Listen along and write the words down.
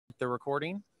the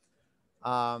recording.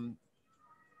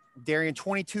 Darian,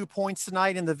 22 points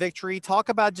tonight in the victory. Talk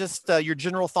about just your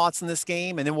general thoughts in this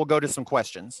game, and then we'll go to some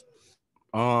questions.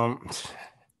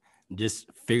 Just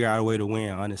figure out a way to win,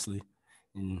 honestly.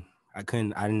 And I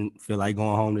didn't feel like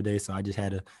going home today, so I just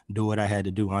had to do what I had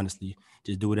to do, honestly.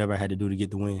 Just do whatever I had to do to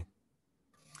get the win.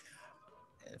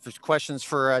 If there's questions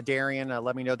for Darian,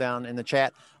 let me know down in the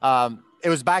chat. It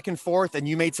was back and forth, and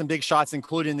you made some big shots,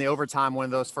 including the overtime, one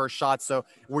of those first shots. So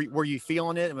were you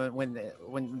feeling it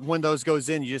when those goes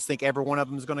in? You just think every one of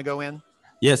them is going to go in?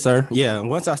 Yes, sir. Yeah.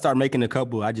 Once I start making a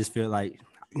couple, I just feel like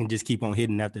I can just keep on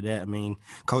hitting after that. I mean,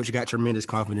 Coach got tremendous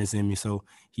confidence in me, so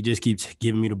he just keeps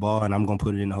giving me the ball, and I'm going to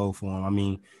put it in the hole for him. I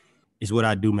mean, it's what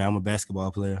I do, man. I'm a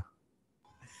basketball player.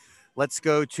 Let's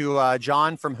go to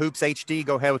John from Hoops HD.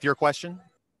 Go ahead with your question.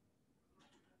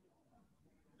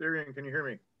 Darian, can you hear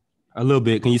me? A little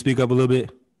bit. Can you speak up a little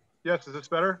bit? Yes. Is this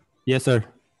better? Yes, sir.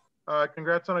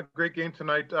 Congrats on a great game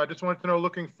tonight. I just wanted to know,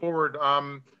 looking forward,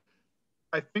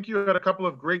 I think you had a couple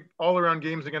of great all-around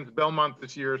games against Belmont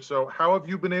this year. So how have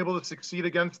you been able to succeed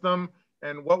against them,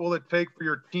 and what will it take for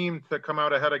your team to come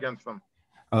out ahead against them?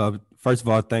 First of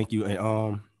all, thank you.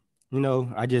 And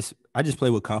I just play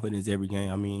with confidence every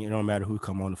game. I mean, it don't matter who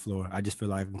come on the floor. I just feel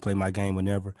like I can play my game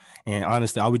whenever. And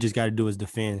honestly, all we just got to do is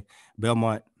defend.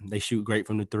 Belmont, they shoot great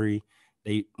from the three.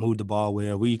 They move the ball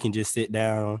well. We can just sit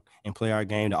down and play our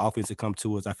game. The offense will come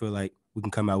to us. I feel like we can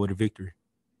come out with a victory.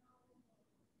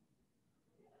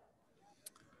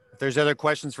 If there's other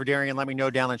questions for Darian, let me know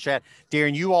down in the chat.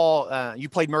 Darian, you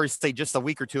played Murray State just a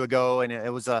week or two ago, and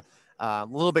it was a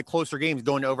little bit closer games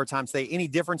going to overtime today. Any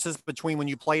differences between when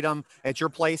you played them at your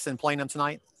place and playing them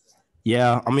tonight?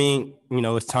 Yeah, I mean,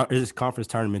 it's conference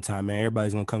tournament time, man.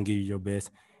 Everybody's going to come give you your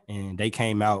best. And they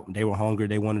came out. They were hungry.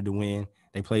 They wanted to win.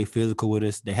 They played physical with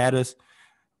us. They had us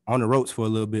on the ropes for a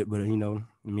little bit, but,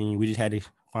 we just had to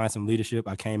find some leadership.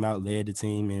 I came out, led the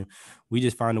team, and we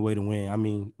just found a way to win. I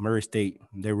mean, Murray State,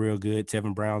 they're real good.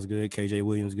 Tevin Brown's good. KJ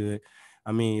Williams good.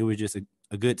 I mean, it was just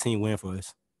a good team win for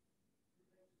us.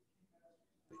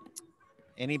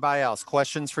 Anybody else?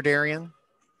 Questions for Darian?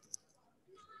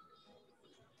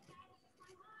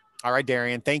 All right,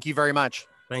 Darian, thank you very much.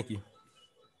 Thank you.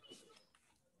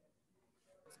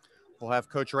 We'll have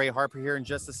Coach Ray Harper here in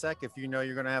just a sec. If you know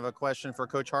you're going to have a question for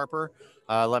Coach Harper,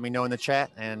 let me know in the chat,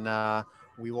 and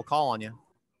we will call on you.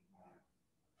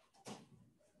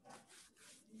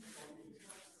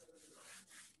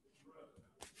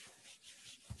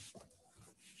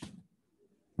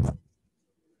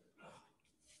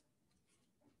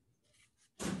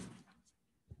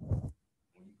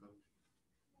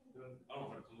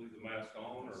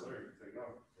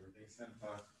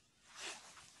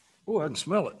 Oh, I can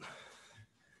smell it.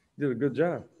 You did a good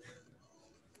job.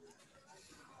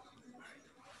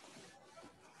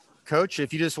 Coach,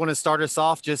 if you just want to start us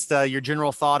off, just your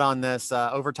general thought on this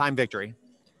overtime victory.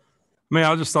 Man,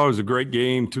 I just thought it was a great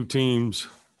game. Two teams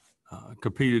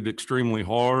competed extremely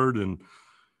hard, and,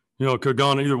 it could have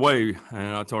gone either way.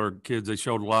 And I told our kids they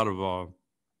showed a lot of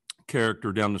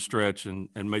character down the stretch and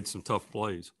made some tough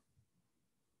plays.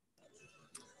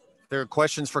 There are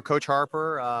questions for Coach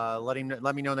Harper. Let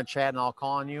me know in the chat, and I'll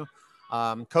call on you.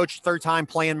 Coach, third time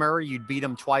playing Murray. You'd beat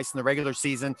him twice in the regular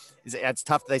season. It's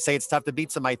tough. They say it's tough to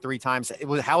beat somebody three times.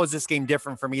 How is this game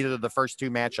different from either of the first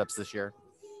two matchups this year?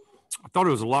 I thought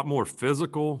it was a lot more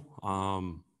physical.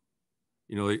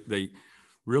 They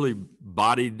really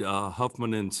bodied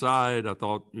Huffman inside. I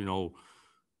thought,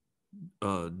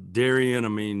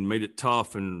 Darian, made it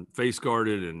tough and face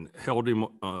guarded and held him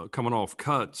coming off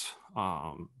cuts.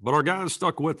 But our guys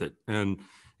stuck with it. And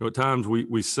at times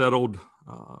we settled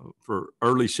for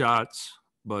early shots.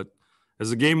 But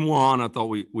as the game went on, I thought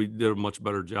we did a much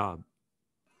better job.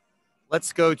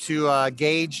 Let's go to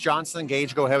Gage Johnson.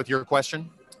 Gage, go ahead with your question.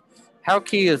 How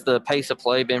key has the pace of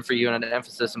play been for you and an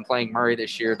emphasis in playing Murray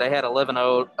this year? They had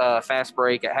 11-0 fast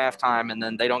break at halftime, and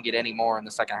then they don't get any more in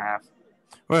the second half.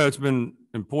 Well, it's been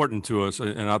important to us,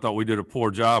 and I thought we did a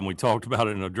poor job, and we talked about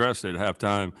it and addressed it at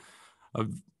halftime,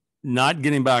 of not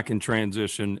getting back in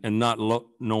transition and not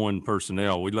knowing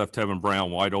personnel. We left Tevin Brown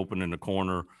wide open in the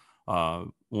corner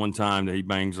one time that he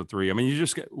bangs a three.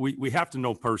 We have to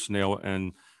know personnel,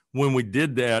 and when we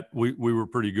did that, we were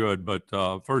pretty good. But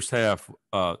first half,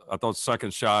 I thought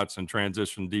second shots and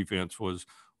transition defense was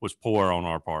poor on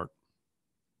our part.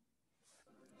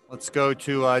 Let's go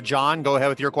to John. Go ahead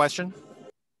with your question.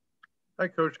 Hi,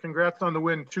 Coach. Congrats on the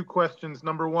win. Two questions.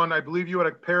 Number one, I believe you had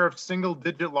a pair of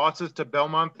single-digit losses to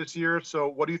Belmont this year. So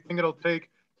what do you think it'll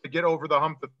take to get over the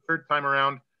hump the third time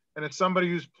around? And as somebody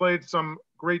who's played some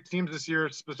great teams this year,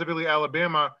 specifically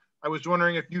Alabama, I was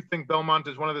wondering if you think Belmont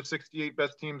is one of the 68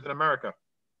 best teams in America.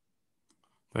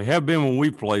 They have been when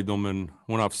we've played them, and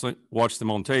when I've watched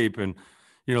them on tape, and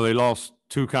they lost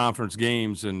 2 conference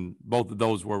games, and both of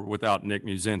those were without Nick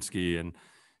Muszynski, and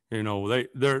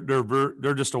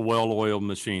they're just a well-oiled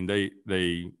machine.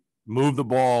 They move the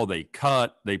ball, they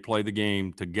cut, they play the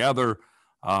game together.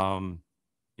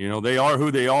 They are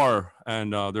who they are,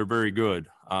 and they're very good.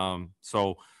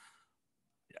 So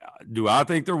do I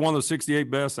think they're one of the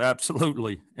 68 best?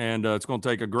 Absolutely. And it's going to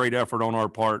take a great effort on our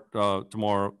part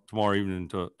tomorrow evening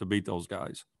to beat those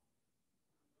guys.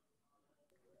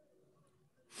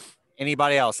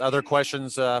 Anybody else? Other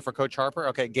questions for Coach Harper?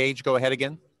 Okay, Gage, go ahead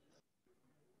again.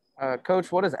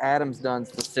 Coach, what has Adams done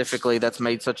specifically that's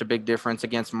made such a big difference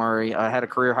against Murray? Had a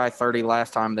career-high 30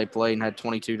 last time they played and had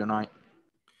 22 tonight.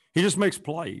 He just makes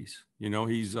plays.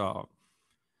 He's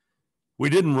we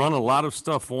didn't run a lot of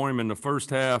stuff for him in the first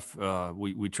half.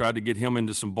 We tried to get him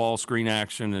into some ball screen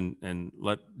action and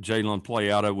let Jalen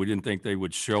play out of it. We didn't think they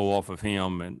would show off of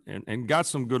him and got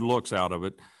some good looks out of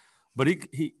it. But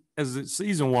he as the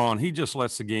season went on, he just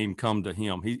lets the game come to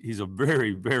him. He's a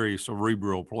very, very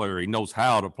cerebral player. He knows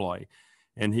how to play,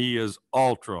 and he is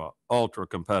ultra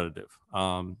competitive.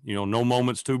 No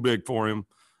moment's too big for him,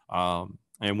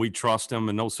 and we trust him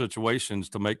in those situations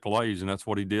to make plays, and that's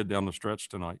what he did down the stretch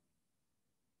tonight.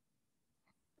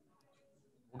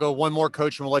 We'll go one more,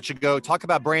 Coach, and we'll let you go. Talk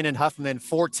about Brandon Huffman,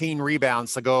 14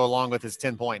 rebounds to go along with his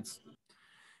 10 points.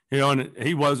 And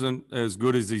he wasn't as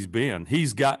good as he's been.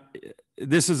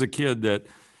 This is a kid that,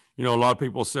 a lot of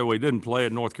people say, well, he didn't play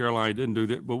at North Carolina, he didn't do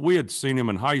that. But we had seen him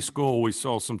in high school. We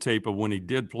saw some tape of when he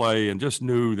did play and just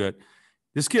knew that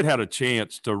this kid had a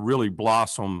chance to really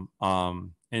blossom.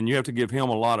 And you have to give him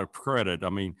a lot of credit. I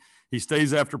mean, he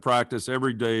stays after practice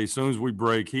every day. As soon as we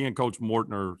break, he and Coach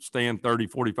Morton are staying 30,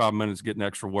 45 minutes, getting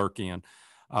extra work in.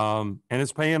 And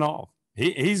it's paying off.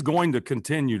 He's going to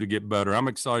continue to get better. I'm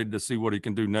excited to see what he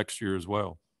can do next year as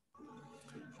well.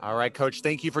 All right, Coach,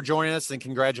 thank you for joining us, and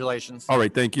congratulations. All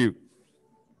right, thank you.